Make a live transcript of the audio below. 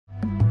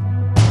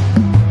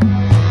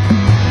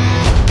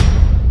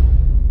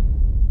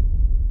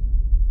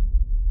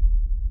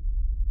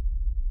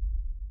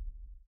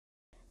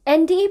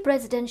NDA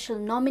Presidential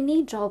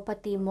nominee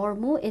Draupadi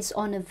Murmu is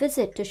on a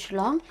visit to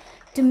Shillong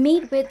to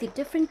meet with the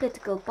different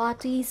political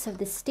parties of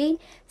the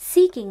state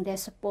seeking their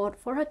support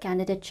for her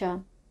candidature.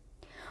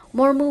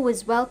 Murmu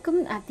was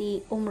welcomed at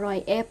the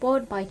Umroi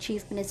airport by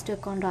Chief Minister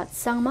Conrad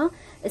Sangma,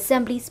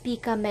 Assembly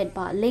Speaker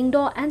Medba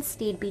Lingdo and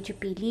state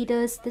BJP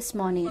leaders this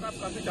morning.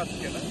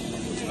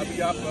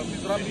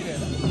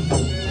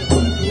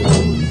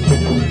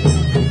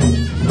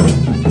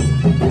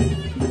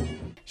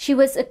 She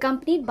was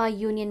accompanied by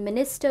Union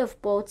Minister of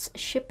Ports,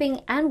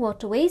 Shipping and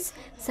Waterways,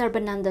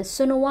 Sarbananda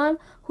Sonowal,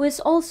 who is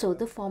also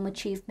the former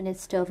Chief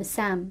Minister of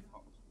Assam.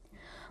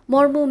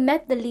 Murmu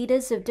met the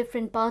leaders of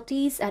different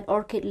parties at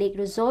Orchid Lake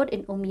Resort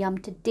in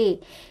Umyam today.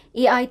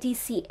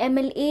 AITC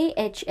MLA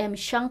H.M.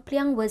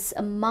 Shangpliang was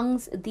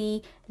amongst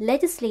the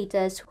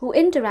legislators who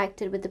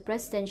interacted with the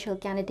presidential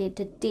candidate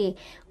today,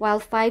 while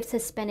 5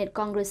 suspended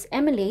Congress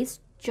MLAs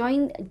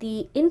joined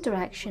the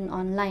interaction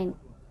online.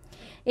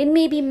 It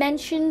may be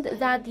mentioned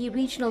that the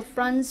regional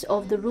fronts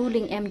of the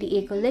ruling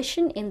MDA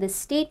coalition in the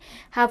state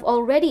have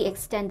already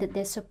extended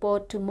their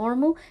support to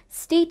Murmu,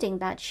 stating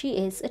that she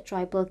is a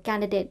tribal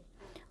candidate.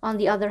 On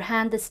the other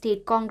hand, the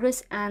State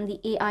Congress and the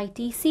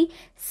AITC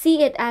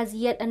see it as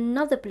yet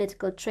another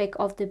political trick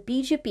of the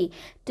BJP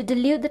to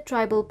delude the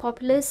tribal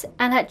populace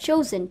and had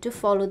chosen to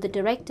follow the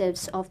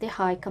directives of their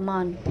high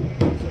command.